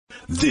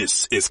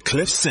This is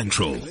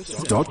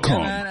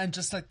CliffCentral.com. Yeah, and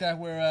just like that,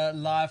 we're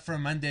live for a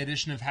Monday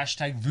edition of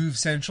 #VOOV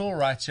Central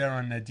right here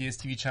on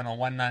DSTV channel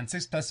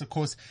 196, plus of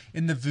course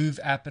in the VOOV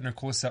app, and of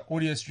course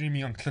audio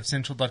streaming on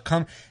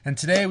CliffCentral.com. And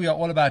today we are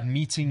all about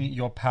meeting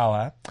your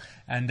power.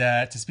 And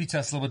to speak to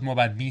us a little bit more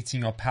about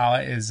Meeting Your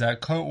Power is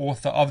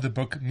co-author of the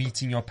book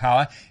Meeting Your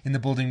Power. In the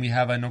building we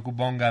have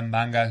Nokubonga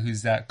Mbanga,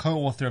 who's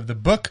co-author of the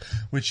book,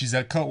 which is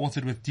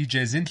co-authored with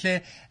DJ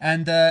Zinhle.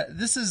 And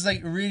this is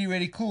like really,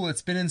 really cool.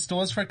 It's been in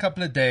stores for a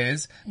couple of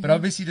days, but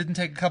obviously didn't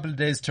take a couple of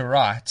days to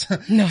write.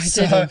 No, it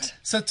didn't.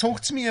 So talk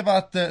to me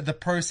about the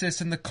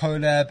process and the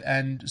collab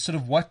and sort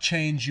of what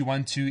change you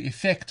want to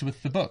effect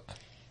with the book.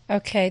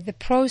 Okay, the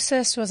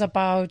process was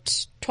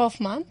about 12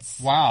 months.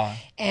 Wow.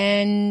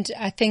 And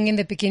I think in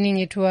the beginning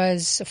it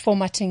was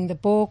formatting the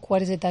book.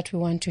 What is it that we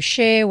want to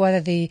share? What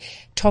are the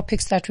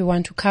topics that we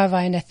want to cover?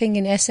 And I think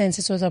in essence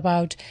it was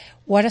about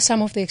what are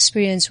some of the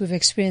experience we've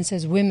experienced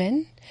as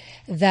women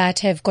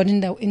that have got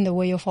in the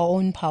way of our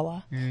own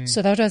power.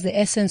 So that was the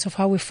essence of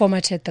how we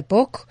formatted the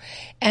book.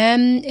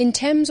 In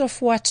terms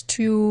of what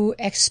to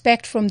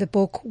expect from the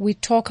book, we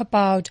talk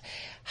about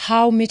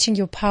how meeting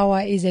your power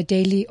is a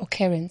daily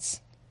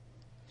occurrence.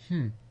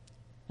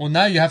 Well,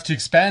 now you have to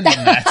expand on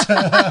that.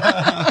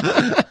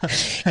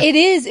 It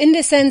is in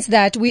the sense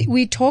that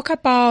we talk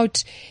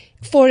about,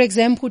 for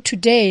example,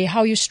 today,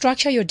 how you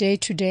structure your day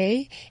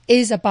today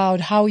is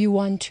about how you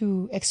want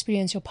to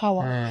experience your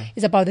power.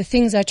 It's about the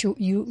things that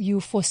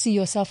you foresee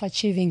yourself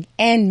achieving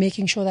and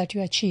making sure that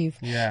you achieve.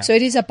 Yeah. So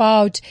it is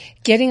about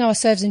getting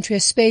ourselves into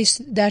a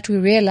space that we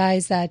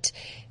realize that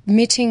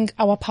meeting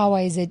our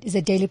power is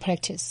a daily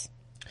practice.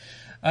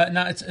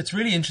 Now, it's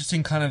really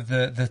interesting kind of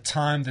the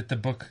time that the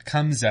book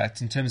comes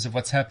at in terms of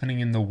what's happening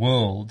in the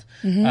world.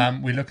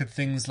 We look at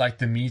things like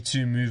the Me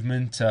Too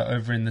movement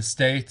over in the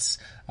States.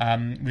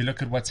 We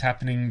look at what's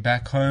happening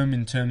back home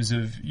in terms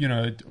of,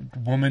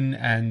 women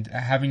and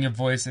having a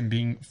voice and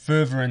being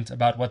fervent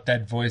about what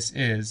that voice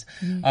is.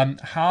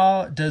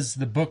 How does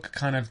the book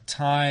kind of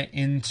tie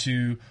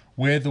into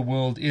where the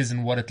world is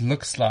and what it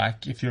looks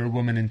like if you're a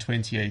woman in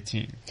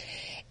 2018?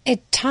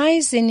 It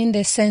ties in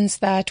the sense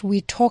that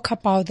we talk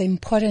about the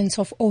importance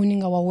of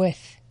owning our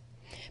worth.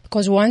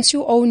 Because once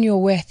you own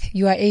your worth,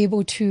 you are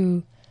able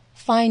to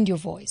find your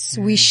voice.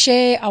 We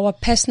share our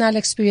personal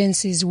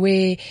experiences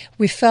where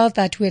we felt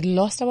that we had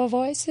lost our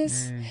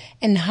voices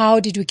and how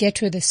did we get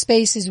to the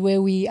spaces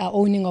where we are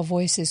owning our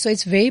voices. So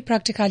it's very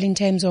practical in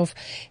terms of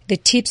the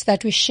tips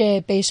that we share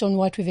based on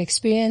what we've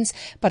experienced,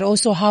 but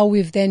also how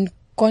we've then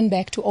gone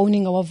back to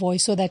owning our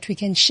voice so that we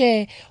can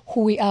share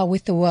who we are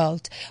with the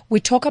world.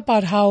 We talk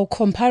about how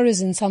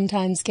comparison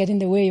sometimes get in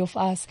the way of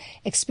us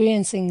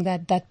experiencing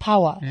that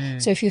power.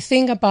 So if you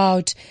think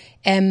about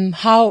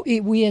how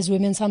we as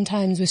women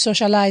sometimes we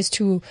socialize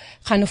to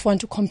kind of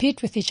want to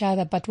compete with each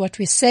other, but what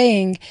we're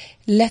saying,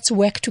 let's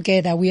work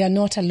together. We are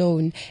not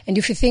alone. And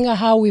if you think of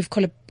how we've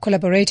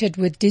collaborated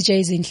with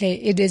DJ Zinhle,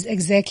 it is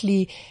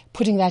exactly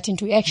putting that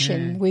into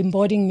action. We're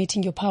embodying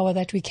meeting your power,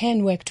 that we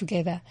can work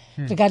together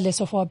regardless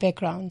of our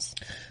backgrounds.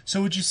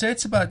 So would you say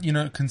it's about,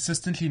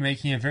 consistently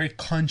making a very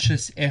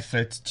conscious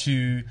effort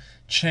to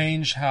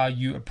change how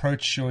you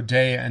approach your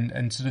day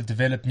and sort of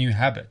develop new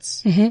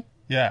habits?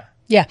 Yeah.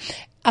 Yeah.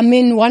 I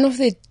mean, one of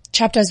the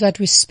chapters that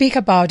we speak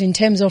about in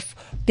terms of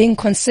being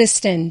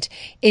consistent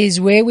is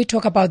where we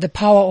talk about the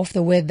power of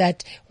the word,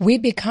 that we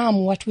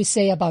become what we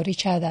say about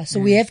each other. So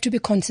we have to be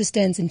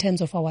consistent in terms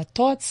of our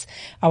thoughts,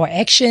 our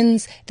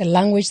actions, the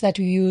language that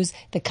we use,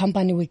 the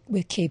company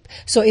we keep.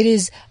 So it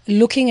is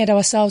looking at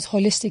ourselves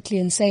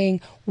holistically and saying,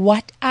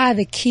 what are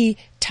the key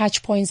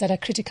touch points that are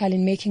critical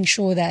in making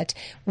sure that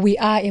we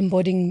are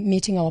embodying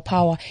meeting our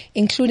power,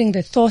 including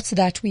the thoughts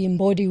that we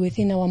embody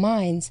within our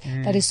minds.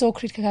 That is so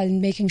critical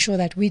in making sure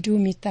that we do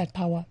meet that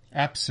power.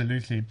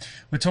 Absolutely.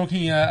 We're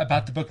talking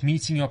about the book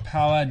Meeting Your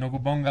Power.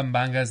 Nokubonga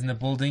Mbanga is in the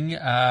building,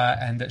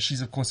 and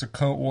she's of course a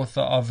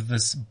co-author of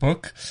this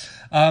book.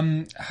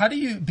 How do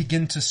you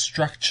begin to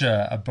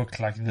structure a book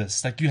like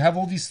this? Like, you have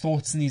all these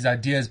thoughts and these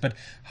ideas, but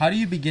how do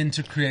you begin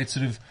to create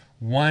sort of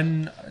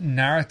one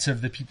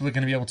narrative that people are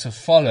going to be able to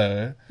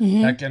follow,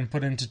 like, and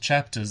put into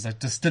chapters, like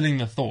distilling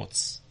the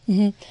thoughts?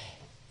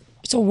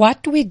 So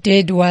what we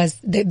did was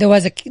there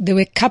were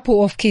a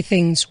couple of key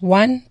things.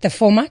 One, the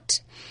format.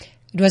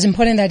 It was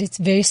important that it's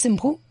very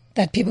simple,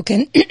 that people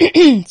can,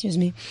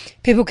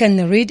 people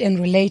can read and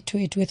relate to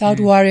it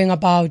without worrying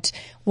about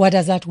what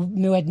does that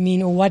word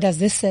mean or what does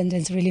this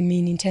sentence really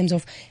mean in terms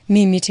of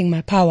me meeting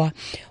my power.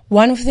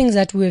 One of the things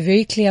that we were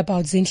very clear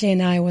about, Zinhle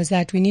and I, was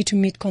that we need to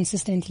meet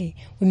consistently.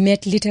 We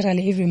met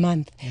literally every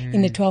month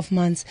in the 12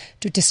 months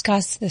to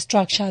discuss the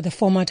structure, the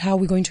format, how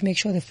we're going to make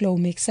sure the flow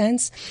makes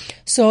sense.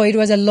 So it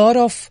was a lot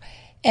of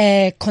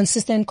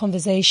consistent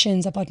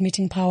conversations about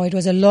meeting power. It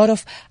was a lot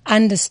of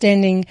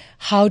understanding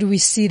how do we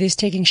see this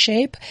taking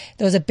shape.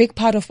 There was a big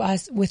part of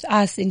us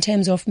in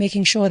terms of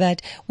making sure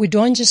that we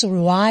don't just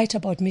write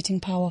about meeting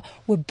power.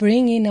 We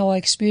bring in our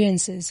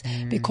experiences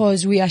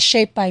because we are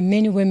shaped by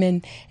many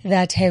women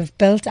that have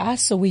built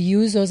us. So we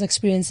use those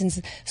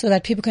experiences so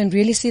that people can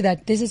really see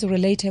that this is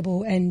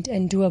relatable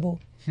and doable.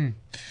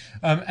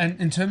 And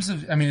in terms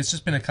of, I mean, it's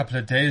just been a couple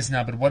of days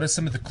now, but what are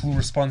some of the cool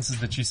responses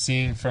that you're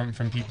seeing from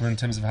people in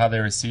terms of how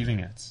they're receiving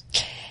it?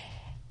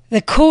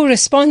 The cool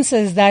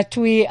responses that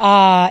we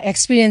are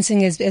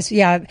experiencing is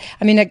I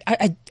mean,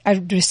 I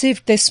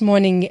received this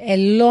morning a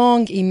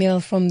long email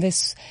from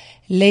this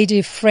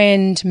lady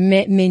friend,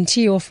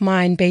 mentee of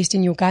mine based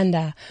in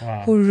Uganda,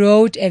 who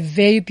wrote a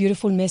very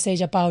beautiful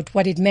message about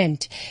what it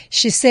meant.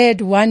 She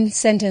said one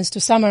sentence to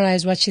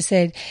summarize what she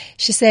said.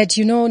 She said,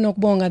 you know,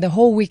 Nokubonga, the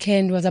whole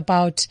weekend was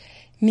about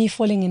me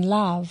falling in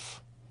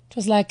love. It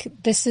was like,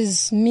 this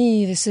is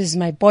me, this is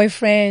my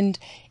boyfriend.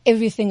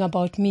 Everything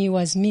about me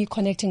was me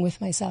connecting with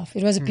myself.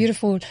 It was a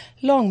beautiful,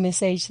 long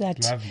message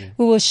that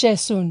we will share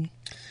soon.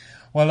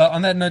 Well,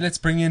 on that note, let's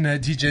bring in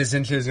DJ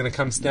Zinhle, who's going to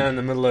come stand in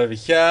the middle over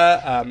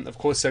here. Of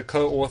course, a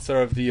co-author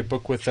of the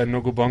book with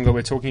Nokubonga.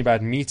 We're talking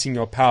about meeting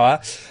your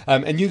power.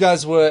 And you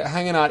guys were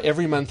hanging out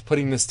every month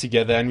putting this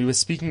together. And we were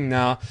speaking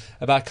now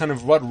about kind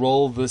of what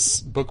role this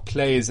book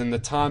plays and the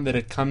time that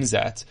it comes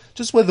at.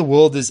 Just where the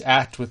world is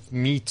at with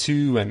Me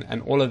Too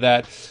and all of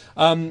that.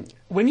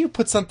 When you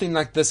put something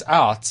like this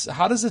out,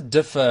 how does it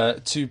differ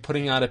to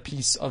putting out a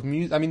piece of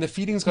music? I mean, the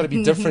feeling's got to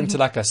be different to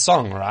like a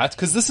song, right?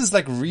 Because this is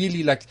like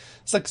really like,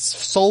 it's like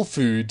soul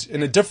food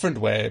in a different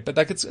way, but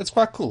like it's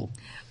quite cool.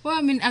 Well,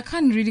 I mean, I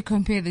can't really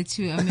compare the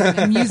two. I mean,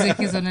 the music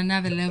is on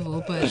another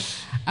level, but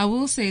I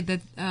will say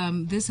that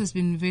this has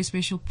been a very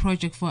special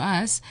project for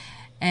us.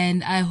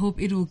 And I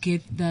hope it will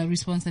get the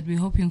response that we're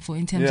hoping for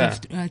in terms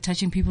of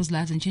touching people's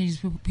lives and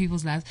changing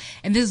people's lives.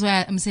 And this is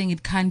why I'm saying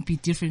it can't be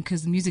different,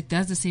 because music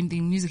does the same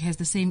thing. Music has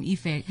the same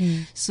effect.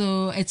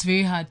 So it's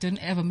very hard. Don't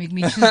ever make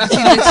me choose between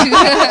the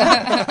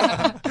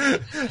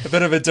two. A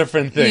bit of a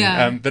different thing.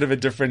 A bit of a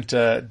different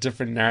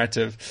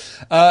narrative.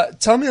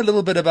 Tell me a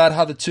little bit about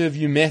how the two of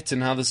you met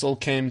and how this all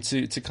came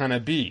to kind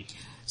of be.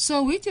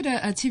 So we did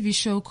a TV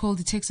show called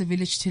It Takes a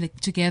Village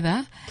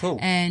together. Cool.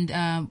 And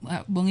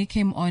Bongi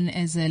came on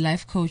as a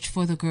life coach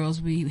for the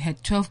girls. We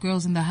had 12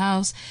 girls in the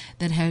house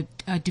that had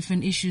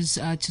different issues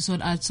to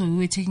sort out. So we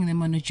were taking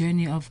them on a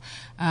journey of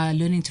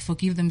learning to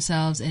forgive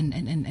themselves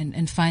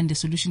and find a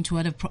solution to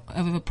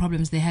whatever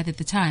problems they had at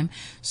the time.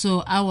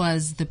 So I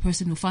was the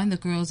person who found the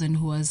girls and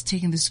who was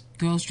taking these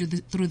girls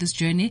through this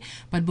journey.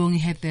 But Bongi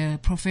had the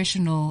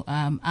professional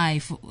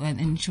eye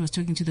and she was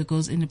talking to the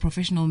girls in a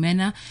professional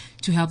manner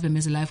to help them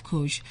as a life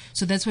coach.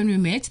 So that's when we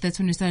met. That's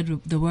when we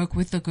started the work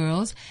with the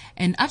girls.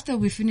 And after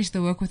we finished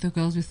the work with the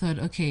girls, we thought,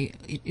 okay,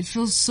 it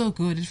feels so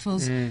good. It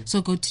feels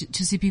so good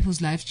to see people's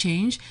lives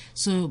change.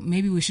 So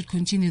maybe we should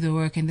continue the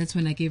work. And that's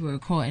when I gave her a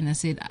call and I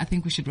said, I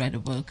think we should write a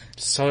book.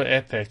 So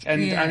epic.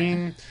 And I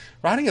mean,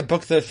 writing a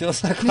book though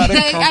feels like quite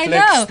a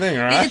complex thing,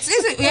 right?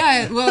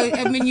 It's well,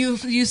 I mean,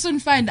 you soon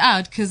find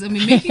out, because I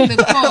mean, making the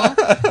call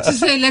to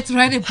say let's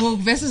write a book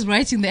versus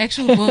writing the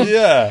actual book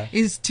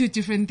is two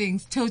different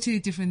things, totally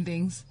different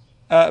things.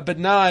 But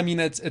now, I mean,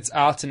 it's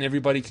out and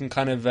everybody can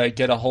kind of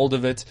get a hold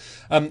of it.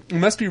 It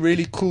must be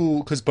really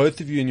cool because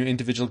both of you in your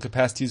individual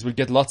capacities would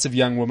get lots of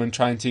young women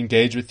trying to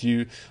engage with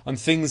you on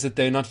things that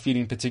they're not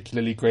feeling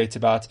particularly great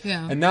about.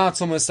 Yeah. And now it's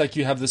almost like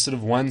you have this sort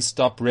of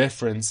one-stop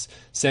reference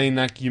saying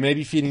like, you may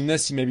be feeling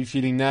this, you may be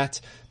feeling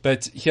that,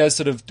 but here's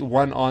sort of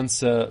one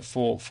answer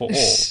for all.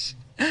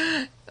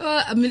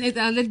 Well, I mean,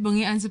 I'll let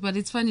Bongi answer, but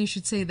it's funny you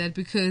should say that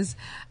because,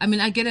 I mean,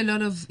 I get a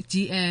lot of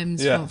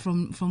DMs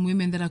from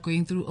women that are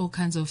going through all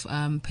kinds of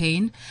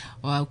pain,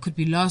 or could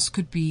be loss,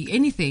 could be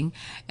anything.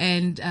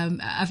 And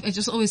I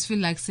just always feel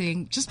like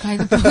saying, just buy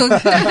the book.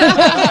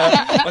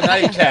 Well, now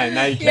you can.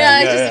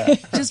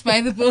 Just buy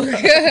the book.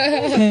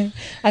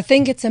 I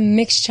think it's a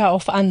mixture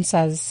of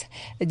answers,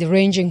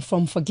 ranging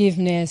from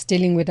forgiveness,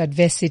 dealing with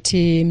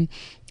adversity,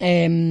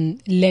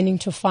 learning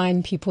to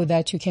find people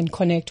that you can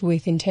connect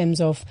with in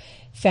terms of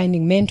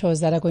finding mentors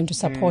that are going to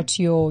support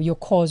your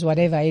cause,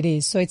 whatever it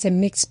is. So it's a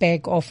mixed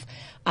bag of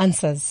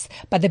answers.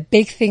 But the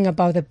big thing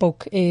about the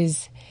book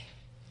is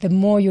the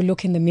more you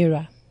look in the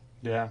mirror,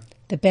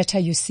 the better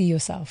you see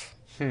yourself.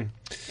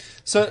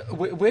 So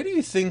where do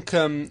you think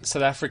South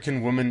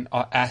African women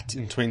are at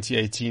in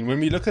 2018?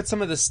 When we look at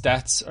some of the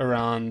stats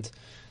around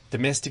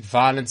domestic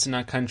violence in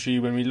our country,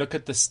 when we look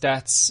at the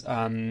stats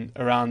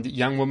around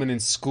young women in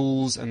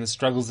schools and the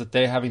struggles that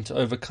they're having to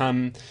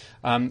overcome,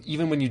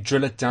 even when you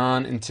drill it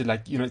down into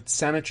like, you know,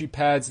 sanitary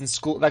pads in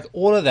school, like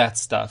all of that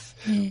stuff,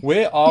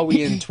 where are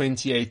we in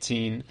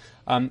 2018?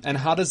 And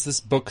how does this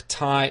book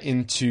tie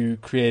into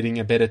creating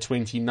a better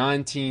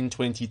 2019,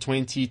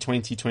 2020,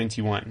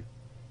 2021?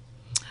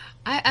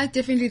 I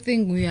definitely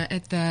think we are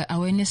at the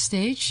awareness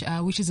stage,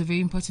 which is a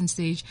very important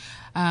stage.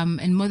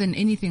 And more than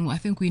anything, I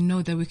think we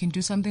know that we can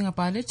do something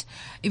about it,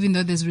 even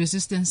though there's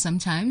resistance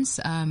sometimes.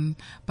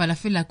 But I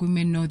feel like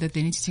women know that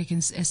they need to take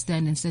a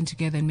stand and stand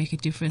together and make a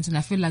difference. And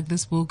I feel like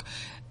this book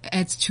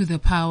adds to the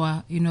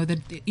power, you know, that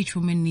each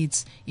woman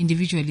needs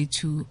individually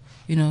to,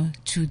 you know,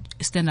 to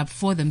stand up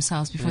for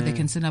themselves before they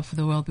can stand up for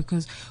the world,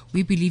 because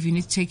we believe you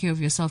need to take care of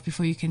yourself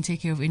before you can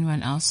take care of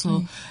anyone else.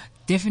 So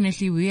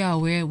definitely we are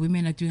aware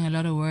women are doing a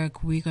lot of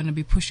work. We're going to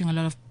be pushing a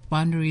lot of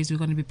boundaries. We're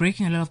going to be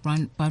breaking a lot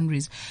of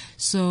boundaries.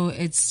 So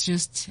it's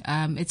just,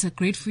 it's a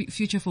great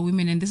future for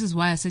women. And this is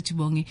why I said to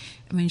Bongi,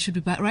 I mean, should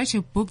we write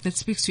a book that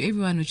speaks to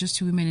everyone or just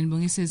to women? And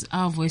Bongi says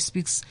our voice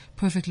speaks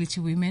perfectly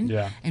to women.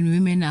 Yeah. And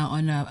women are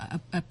on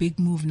a big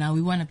move now.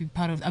 We want to be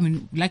part of, I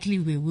mean, luckily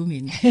we're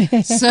women.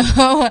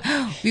 So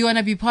we want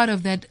to be part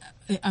of that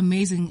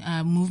amazing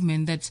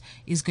movement that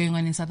is going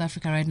on in South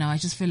Africa right now. I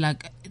just feel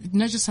like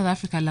not just South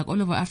Africa, like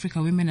all over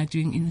Africa, women are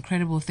doing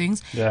incredible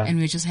things, and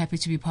we're just happy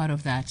to be part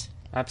of that.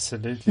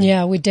 Absolutely.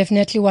 Yeah, we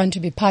definitely want to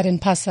be part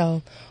and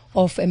parcel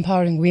of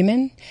empowering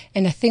women.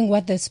 And I think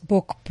what this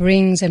book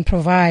brings and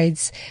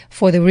provides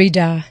for the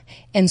reader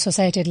and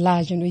society at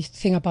large, and we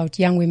think about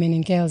young women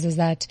and girls, is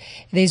that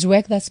there's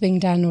work that's being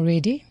done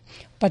already,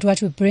 but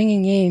what we're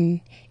bringing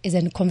in is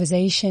a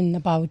conversation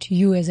about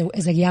you as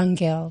a young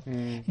girl,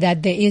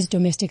 that there is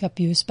domestic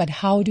abuse, but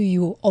how do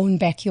you own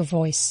back your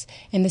voice?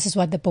 And this is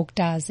what the book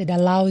does. It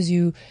allows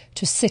you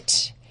to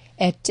sit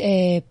at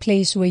a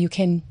place where you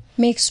can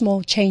make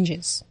small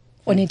changes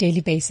on a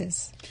daily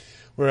basis.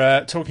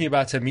 We're talking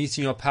about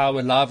Meeting Your Power.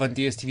 We're live on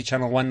DSTV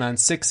channel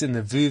 196 in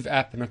the VOOV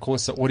app, and of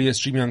course the audio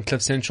streaming on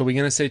Cliff Central. We're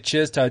going to say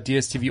cheers to our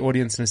DSTV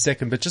audience in a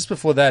second, but just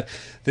before that,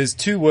 there's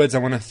two words I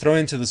want to throw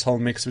into this whole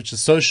mix, which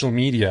is social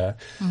media,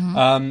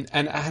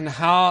 and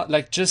how,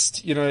 like,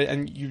 just, you know,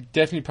 and you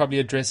definitely probably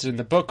address it in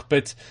the book,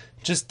 but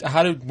just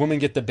how do women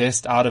get the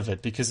best out of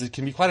it? Because it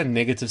can be quite a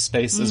negative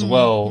space as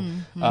well.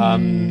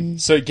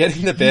 So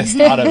getting the best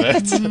out of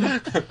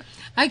it.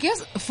 I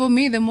guess for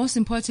me, the most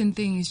important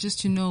thing is just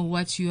to know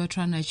what you are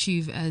trying to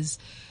achieve as,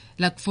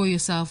 like, for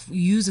yourself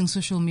using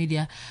social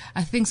media.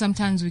 I think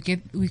sometimes we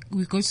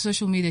go to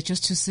social media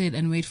just to sit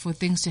and wait for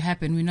things to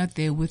happen. We're not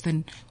there with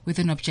an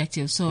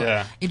objective. So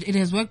it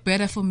has worked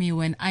better for me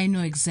when I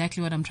know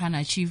exactly what I'm trying to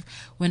achieve,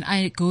 when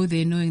I go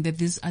there knowing that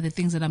these are the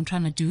things that I'm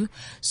trying to do.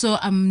 So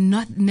I'm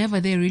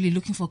never there really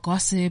looking for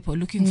gossip or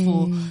looking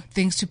for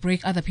things to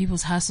break other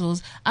people's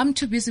hustles. I'm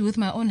too busy with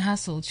my own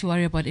hustle to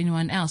worry about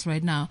anyone else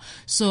right now.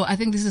 So I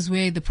think this is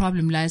where the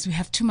problem lies. We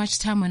have too much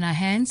time on our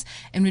hands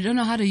and we don't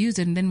know how to use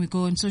it, and then we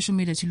go on social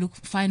media to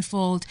find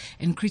fault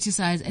and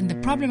criticize. And the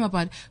problem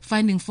about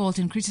finding fault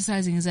and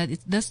criticizing is that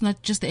that's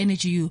not just the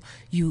energy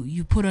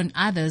you put on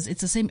others. It's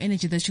the same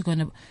energy that you're going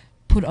to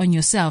put on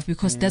yourself,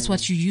 because that's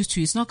what you're used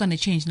to. It's not going to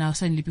change now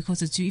suddenly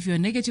because it's you. If you're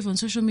negative on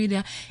social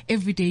media,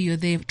 every day you're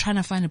there trying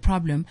to find a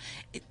problem.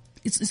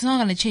 It's not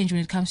going to change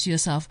when it comes to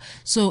yourself.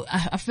 So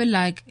I feel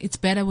like it's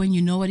better when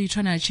you know what you're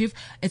trying to achieve.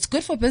 It's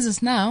good for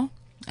business now.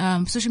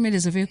 Social media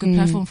is a very good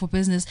platform for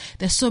business.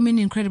 There's so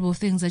many incredible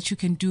things that you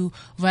can do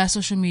via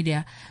social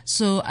media.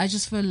 So I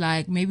just feel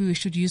like maybe we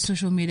should use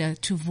social media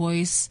to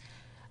voice,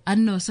 I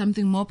don't know,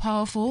 something more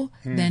powerful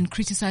than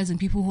criticizing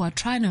people who are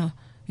trying to,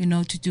 you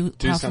know, to do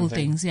powerful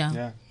something. things.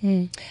 Yeah.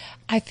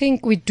 I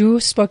think we do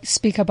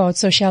speak about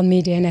social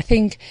media, and I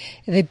think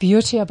the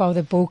beauty about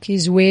the book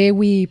is where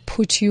we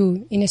put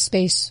you in a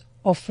space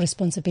of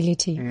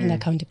responsibility and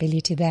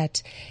accountability,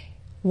 that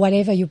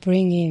whatever you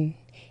bring in,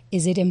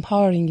 is it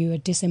empowering you or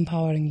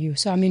disempowering you?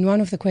 So, I mean, one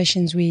of the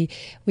questions we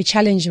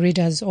challenge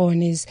readers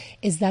on is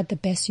that the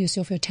best use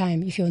of your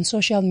time? If you're on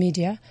social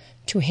media,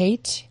 to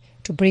hate,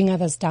 to bring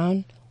others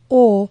down,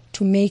 or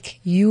to make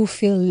you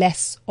feel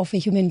less of a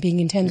human being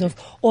in terms of,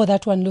 oh,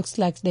 that one looks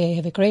like they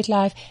have a great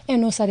life,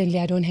 and no, suddenly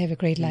I don't have a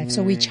great life.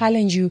 So we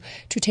challenge you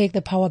to take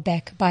the power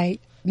back by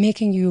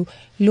making you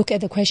look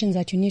at the questions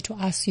that you need to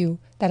ask you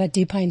that are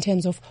deeper in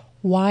terms of,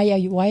 why are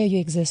you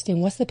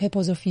existing? What's the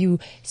purpose of you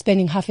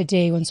spending half a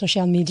day on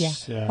social media?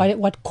 Yeah.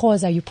 What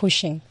cause are you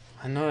pushing?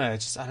 I know, I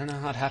don't know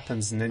how it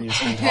happens, and then you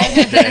spend half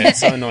the day.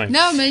 It's so annoying.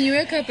 No, man, you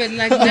wake up at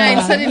like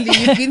 9, suddenly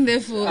you've been there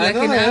for like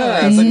an hour.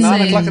 Yeah. It's like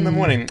 9 o'clock in the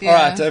morning. Yeah.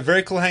 All right,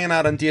 very cool hanging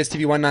out on DSTV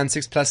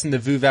 196 Plus in the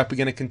VOOV app. We're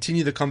going to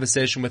continue the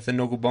conversation with the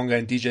Nogubonga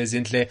and DJ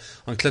Zinhle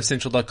on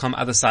CliffCentral.com,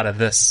 other side of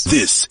this.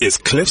 This is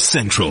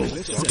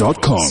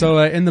CliffCentral.com. So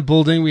in the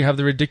building, we have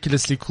the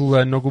ridiculously cool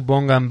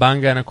Nogubonga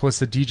Mbanga, and of course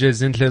the DJ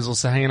Zinhle is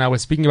also hanging out. We're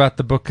speaking about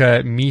the book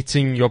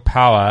Meeting Your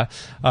Power.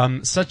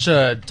 Such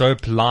a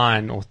dope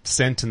line or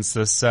sentence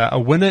this. A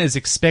winner is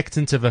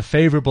expectant of a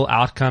favorable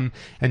outcome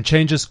and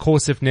changes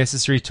course if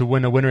necessary to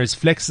win. A winner is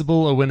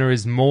flexible. A winner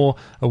is more.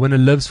 A winner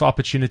lives for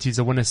opportunities.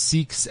 A winner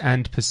seeks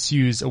and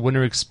pursues. A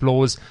winner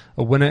explores.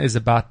 A winner is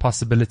about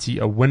possibility.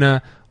 A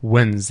winner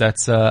wins.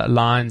 That's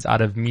lines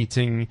out of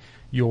Meeting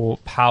Your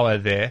Power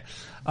there.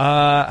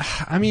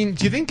 I mean,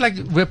 do you think like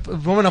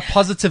women are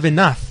positive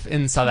enough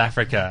in South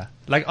Africa?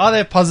 Like, are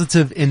they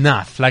positive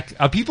enough? Like,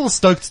 are people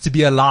stoked to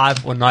be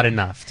alive or not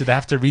enough? Do they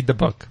have to read the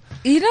book?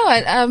 You know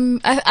what?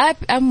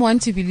 I'm one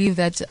to believe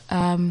that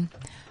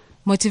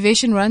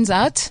motivation runs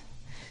out,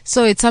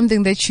 so it's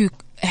something that you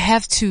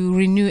have to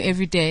renew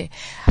every day.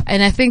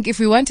 And I think if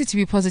we wanted to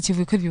be positive,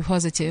 we could be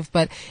positive,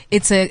 but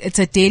it's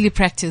a daily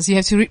practice. You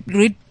have to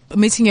read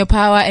Meeting Your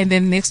Power, and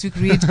then next week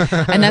read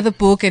another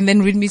book, and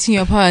then read Meeting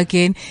Your Power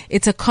again.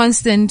 It's a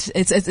constant,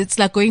 it's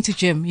like going to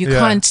gym. You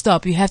can't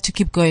stop. You have to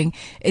keep going.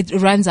 It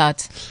runs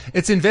out.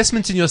 It's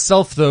investment in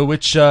yourself though,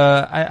 which,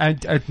 I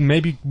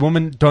maybe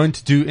women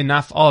don't do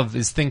enough of,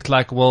 is think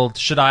like, well,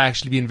 should I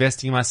actually be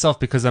investing in myself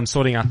because I'm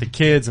sorting out the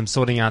kids, I'm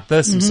sorting out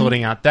this, I'm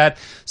sorting out that.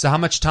 So how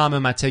much time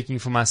am I taking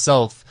for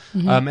myself?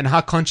 And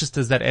how conscious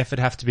does that effort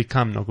have to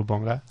become,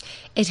 Nokubonga?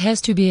 It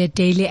has to be a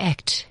daily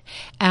act.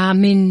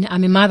 I'm a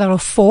mother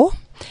of 4.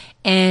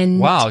 And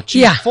wow,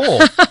 geez, 4.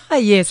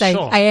 Yes,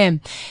 Sure. I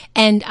am.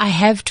 And I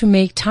have to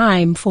make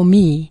time for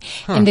me.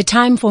 And the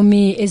time for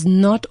me is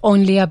not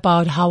only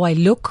about how I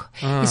look,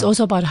 it's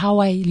also about how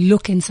I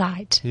look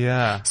inside.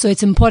 Yeah. So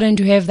it's important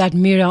to have that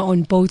mirror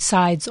on both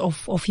sides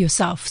of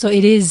yourself. So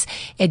it is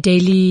a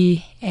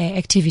daily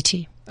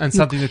activity. And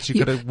something that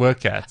you got to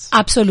work at.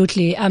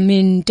 Absolutely. I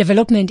mean,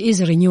 development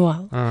is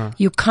renewal.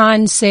 You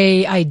can't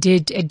say, I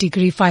did a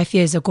degree 5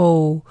 years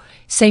ago.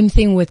 Same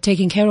thing with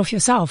taking care of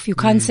yourself. You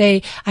can't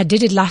say, I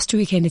did it last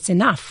week and it's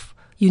enough.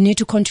 You need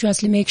to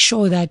continuously make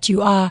sure that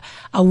you are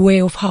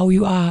aware of how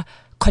you are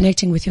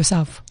connecting with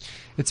yourself.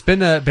 It's been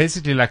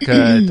basically like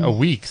a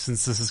week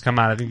since this has come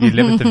out. I think the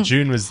 11th of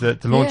June was the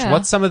launch. Yeah.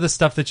 What's some of the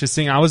stuff that you're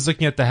seeing? I was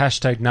looking at the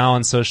hashtag now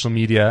on social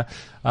media,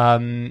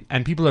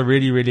 and people are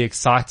really, really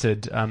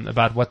excited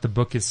about what the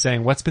book is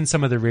saying. What's been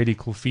some of the really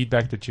cool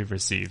feedback that you've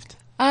received?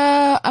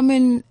 I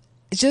mean,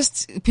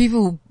 just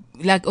people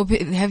like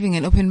having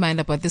an open mind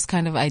about this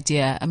kind of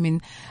idea. I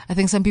mean, I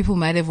think some people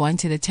might have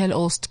wanted a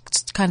tell-all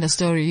kind of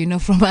story, you know,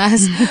 from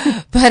us,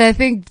 but I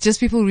think just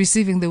people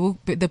receiving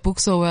the book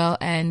so well.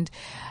 And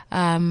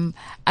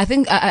I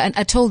think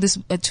I told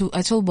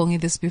Bongi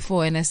this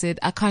before, and I said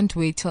I can't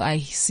wait till I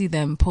see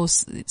them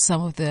post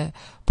some of the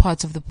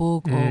parts of the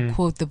book or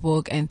quote the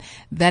book, and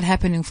that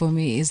happening for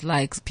me is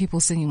like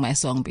people singing my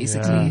song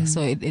basically. Yeah.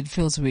 So it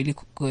feels really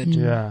good.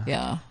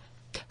 Yeah.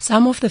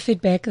 Some of the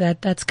feedback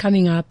that's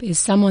coming up is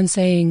someone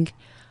saying,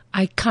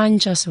 I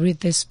can't just read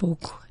this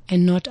book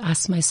and not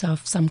ask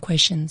myself some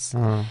questions.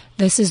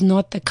 This is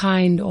not the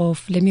kind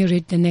of, let me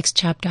read the next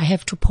chapter. I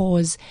have to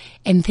pause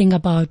and think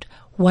about,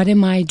 what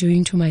am I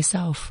doing to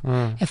myself?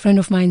 A friend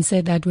of mine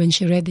said that when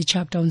she read the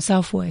chapter on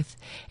self-worth,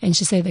 and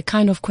she said the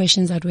kind of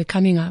questions that were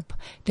coming up,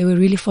 they were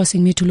really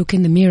forcing me to look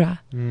in the mirror,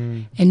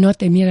 and not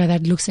the mirror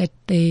that looks at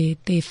the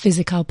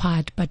physical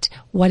part, but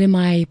what am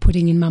I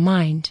putting in my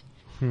mind?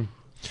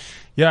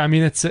 Yeah, I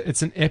mean, it's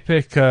an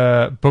epic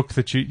book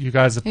that you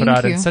guys have put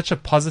out. you. It's such a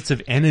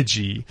positive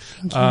energy,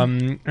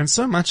 and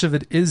so much of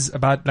it is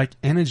about like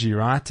energy,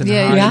 right? And how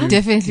Yeah. you-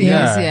 Definitely is,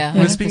 yeah. We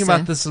were speaking 100%.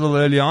 about this a little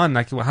early on,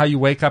 like how you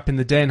wake up in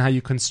the day and how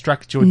you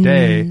construct your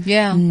day.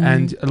 Yeah.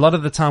 And a lot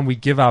of the time we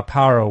give our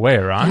power away,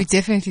 right? We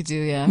definitely do,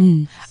 yeah.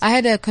 I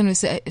had a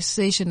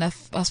conversation.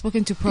 I've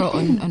spoken to Pearl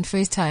on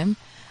FaceTime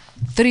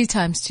 3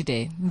 times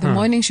today. In the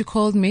morning, she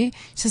called me.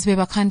 She says, babe,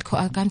 I can't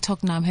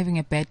talk now. I'm having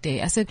a bad day.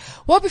 I said,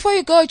 well, before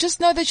you go, just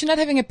know that you're not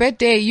having a bad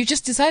day. You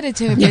just decided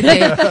to have a bad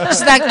day.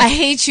 She's like, I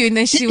hate you. And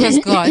then she was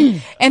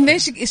gone. And then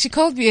she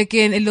called me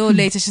again a little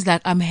later. She's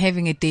like, I'm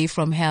having a day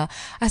from hell.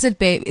 I said,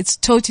 babe, it's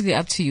totally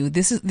up to you.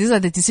 These are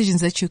the decisions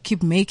that you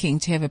keep making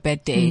to have a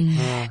bad day.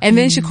 And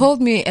then she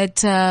called me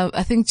at,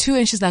 I think 2,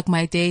 and she's like,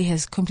 my day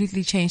has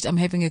completely changed. I'm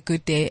having a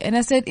good day. And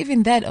I said,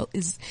 even that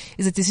is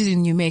a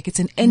decision you make. It's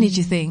an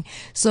energy thing.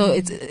 So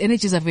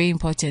energies are very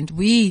important.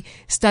 We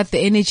start the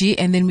energy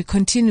and then we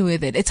continue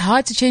with it. It's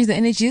hard to change the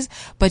energies,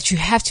 but you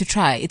have to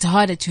try. It's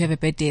harder to have a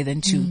bad day than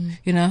to,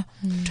 you know.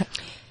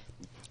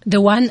 The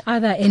one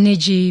other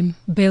energy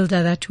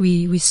builder that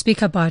we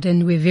speak about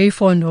and we're very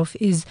fond of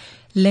is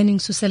learning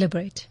to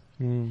celebrate.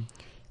 Generally,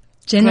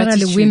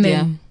 Gratitude,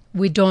 women,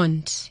 we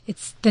don't.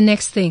 It's the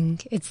next thing.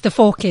 It's the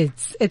 4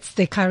 kids. It's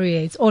the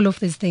career. It's all of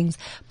these things.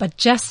 But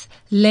just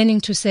learning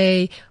to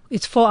say,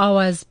 it's 4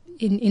 hours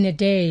in a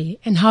day,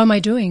 and how am I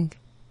doing?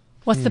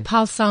 What's the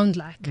pulse sound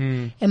like?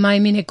 Am I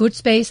in a good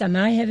space? Am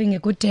I having a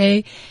good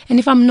day? And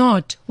if I'm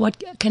not,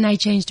 what can I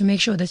change to make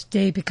sure this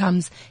day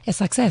becomes a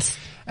success?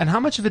 And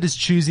how much of it is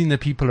choosing the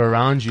people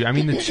around you? I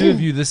mean, the two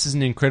of you, this is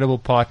an incredible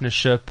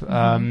partnership,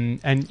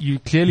 and you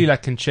clearly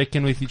like can check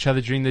in with each other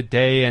during the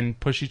day and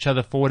push each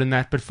other forward in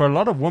that. But for a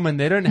lot of women,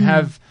 they don't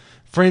have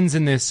friends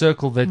in their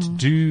circle that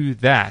do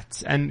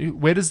that.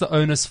 And where does the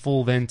onus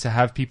fall then to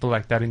have people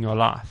like that in your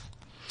life?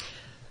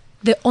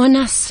 The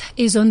onus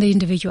is on the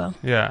individual.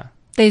 Yeah.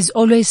 There's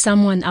always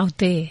someone out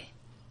there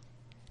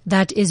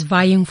that is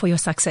vying for your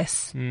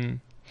success.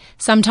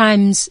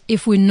 Sometimes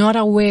if we're not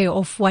aware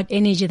of what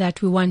energy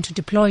that we want to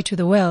deploy to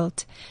the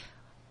world,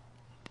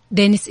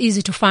 then it's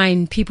easy to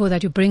find people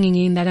that you're bringing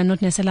in that are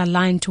not necessarily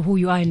aligned to who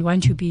you are and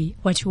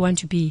what you want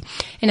to be.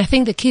 And I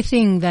think the key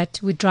thing that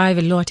we drive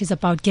a lot is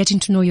about getting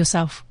to know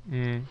yourself.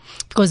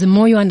 Because the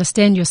more you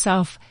understand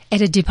yourself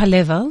at a deeper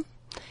level,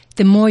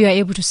 the more you're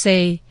able to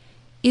say,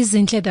 is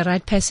Zinhle the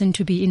right person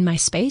to be in my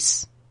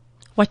space?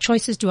 What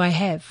choices do I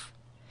have?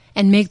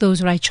 And make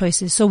those right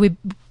choices. So we're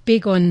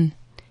big on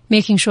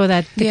making sure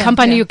that the Yeah,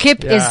 company yeah. you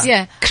keep Yeah. is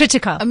Yeah.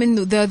 critical. I mean,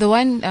 the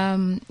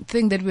one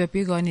thing that we're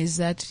big on is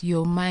that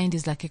your mind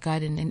is like a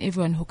garden, and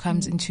everyone who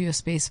comes into your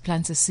space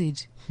plants a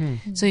seed.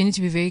 So you need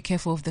to be very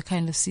careful of the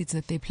kind of seeds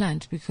that they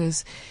plant,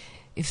 because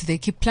if they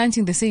keep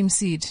planting the same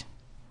seed,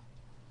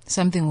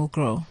 something will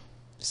grow.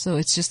 So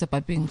it's just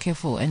about being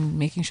careful and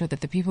making sure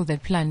that the people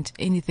that plant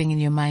anything in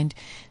your mind,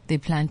 they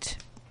plant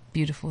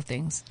beautiful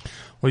things.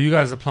 Well, you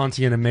guys are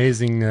planting an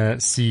amazing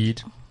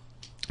seed.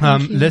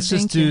 Thank you. Let's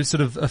just Thank do you.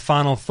 sort of a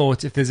final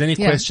thought. If there's any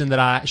Yeah. question that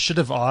I should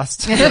have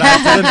asked that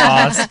I didn't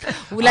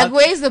ask, Like,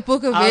 where is the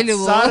book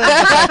available? outside of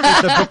the fact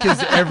that the book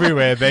is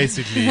everywhere,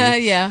 basically.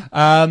 Yeah.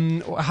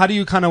 How do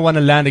you kind of want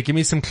to land it? Give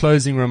me some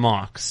closing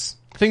remarks.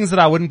 Things that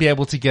I wouldn't be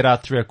able to get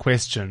out through a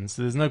question.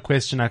 So there's no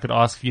question I could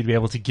ask for you to be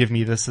able to give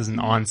me this as an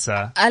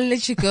answer. I'll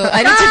let you go.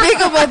 I need to think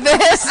about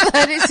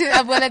this.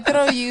 I'm going to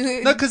throw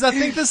you. No, because I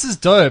think this is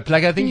dope.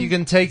 Like, I think you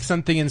can take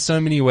something in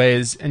so many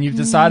ways, and you've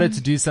decided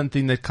to do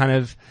something that kind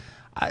of,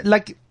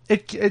 like,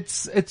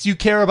 it's you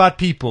care about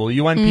people.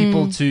 You want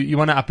people you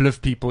want to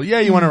uplift people. Yeah,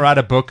 you want to write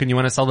a book and you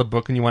want to sell the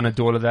book and you want to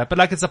do all of that. But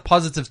like, it's a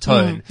positive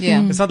tone.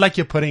 Yeah. It's not like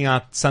you're putting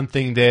out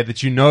something there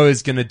that you know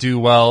is going to do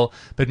well,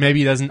 but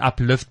maybe it doesn't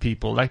uplift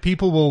people. Like,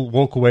 people will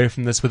walk away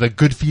from this with a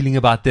good feeling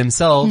about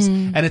themselves,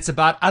 and it's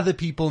about other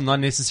people, not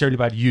necessarily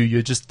about you.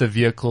 You're just the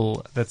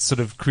vehicle that's sort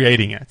of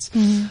creating it.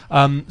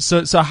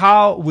 So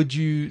how would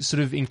you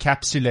sort of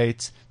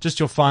encapsulate just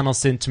your final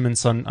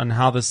sentiments on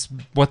how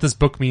what this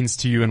book means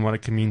to you and what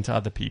it can mean to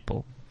other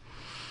people?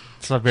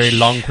 It's a very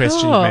long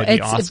question you may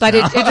be asked but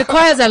now. it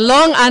requires a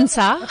long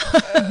answer.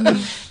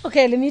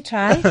 Okay, let me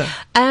try.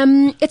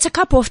 It's a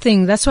couple of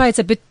things. That's why it's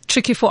a bit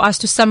tricky for us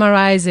to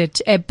summarize it.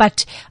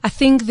 But I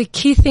think the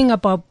key thing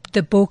about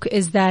the book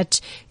is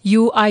that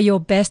you are your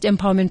best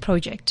empowerment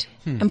project.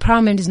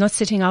 Empowerment is not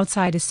sitting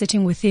outside, it's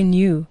sitting within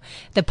you.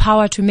 The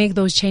power to make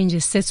those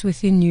changes sits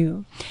within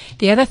you.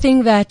 The other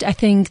thing that I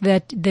think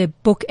that the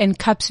book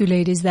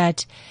encapsulates is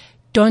that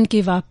don't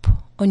give up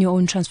on your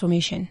own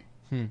transformation.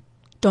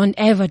 Don't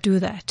ever do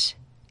that.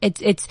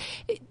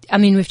 I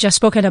mean, we've just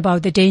spoken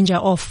about the danger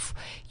of,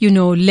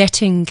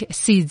 letting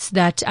seeds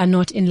that are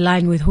not in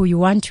line with who you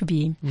want to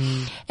be.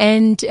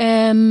 And,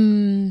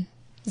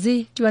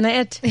 Z, do you want to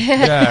add?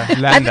 Yeah,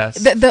 land us.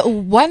 The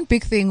one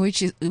big thing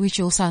which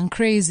will sound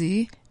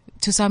crazy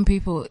to some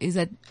people is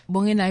that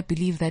Bongi and I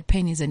believe that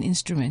pain is an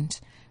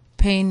instrument.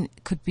 Pain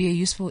could be a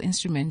useful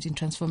instrument in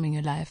transforming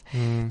your life.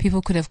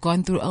 People could have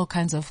gone through all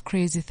kinds of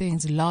crazy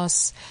things,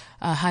 loss,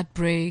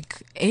 heartbreak,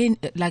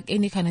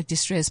 any kind of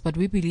distress. But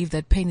we believe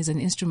that pain is an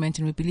instrument,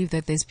 and we believe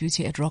that there's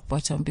beauty at rock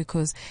bottom,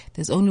 because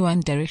there's only one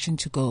direction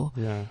to go,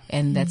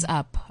 and that's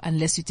up,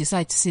 unless you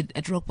decide to sit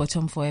at rock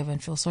bottom forever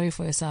and feel sorry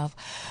for yourself.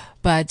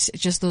 But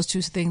just those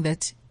two things,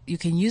 that you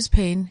can use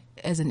pain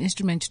as an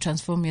instrument to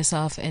transform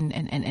yourself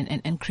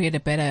and create a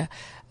better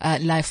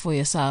life for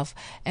yourself.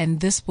 And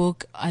this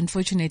book,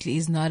 unfortunately,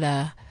 it's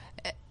not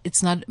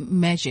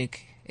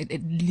magic.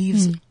 It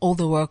leaves all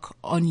the work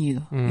on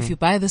you. If you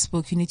buy this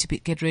book, you need to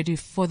get ready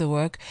for the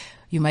work.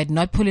 You might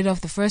not pull it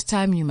off the first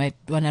time. You might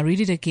want to read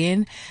it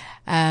again,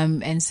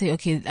 and say,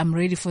 okay, I'm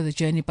ready for the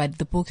journey. But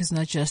the book is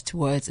not just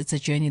words. It's a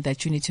journey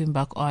that you need to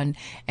embark on.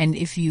 And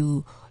if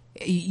you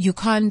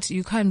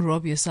can't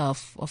rob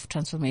yourself of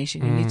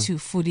transformation. You need to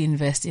fully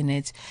invest in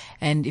it.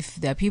 And if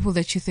there are people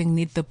that you think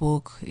need the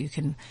book, you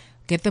can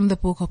get them the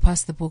book or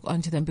pass the book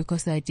on to them,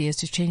 because the idea is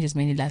to change as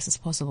many lives as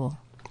possible.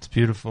 It's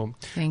beautiful.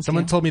 Thank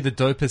Someone you. told me the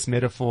dopest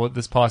metaphor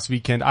this past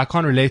weekend. I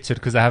can't relate to it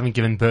because I haven't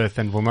given birth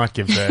and will not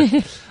give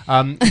birth.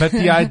 But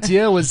the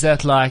idea was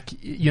that, like,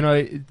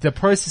 the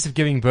process of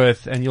giving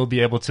birth, and you'll be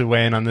able to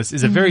weigh in on this,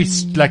 is a very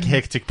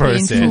hectic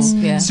process. Painful,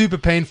 yeah. Super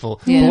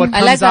painful. Yeah. But what I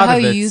comes like out how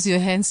of you it, use your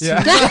hands too.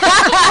 Yeah.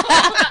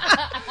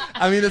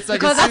 I mean, it's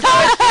like I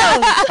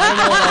don't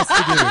know what else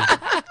to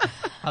do.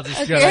 I'll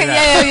just go like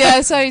that. Yeah.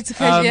 Sorry to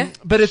cut you.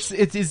 But it's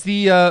it's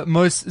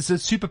a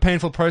super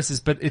painful process,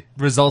 but it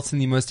results in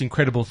the most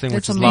incredible thing,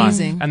 That's which is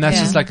amazing. life. And that's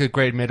Yeah. just like a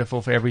great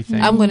metaphor for everything.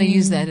 I'm going to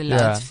use that a lot.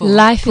 Yeah. For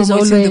Life is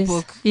promoting always, the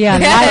book.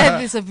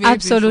 life, It's a very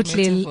absolutely,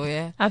 beautiful metaphor,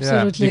 yeah.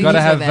 absolutely. You got to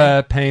Thank you for have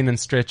that. pain and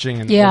stretching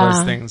and Yeah. all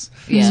those things.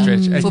 Yeah.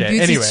 Stretch. For Okay.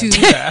 beauty Anyway.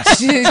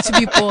 to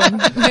be born.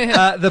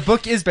 The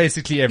book is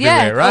basically everywhere,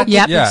 Yeah, right? all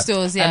Yep.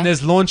 bookstores, yeah. And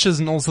there's launches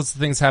and all sorts of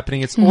things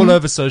happening. It's all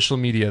over social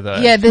media, though.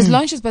 Yeah, there's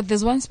launches, but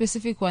there's one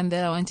specific one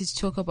that I wanted to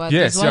talk about.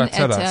 Yes, there's one yeah,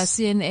 tell at us.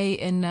 CNA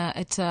and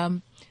at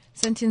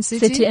Sentient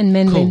City. City and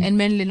Menlyn. And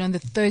Menlyn on the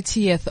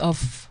 30th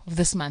of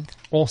this month.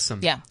 Awesome.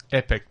 Yeah.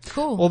 Epic.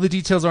 Cool. All the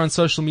details are on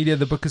social media.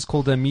 The book is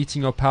called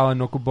Meeting Your Power,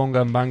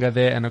 Nokubonga Mbanga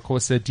there, and of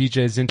course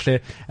DJ Zintle.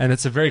 And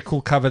it's a very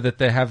cool cover that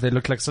they have. They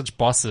look like such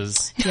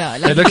bosses. Yeah,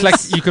 They look like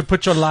you could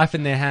put your life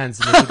in their hands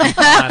and it would be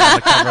fine on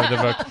the cover of the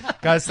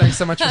book. Guys, thanks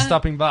so much for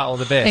stopping by. All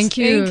the best. Thank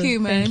you. Thank you,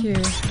 man. Thank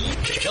you.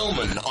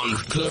 Kelman on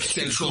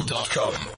CliffCentral.com.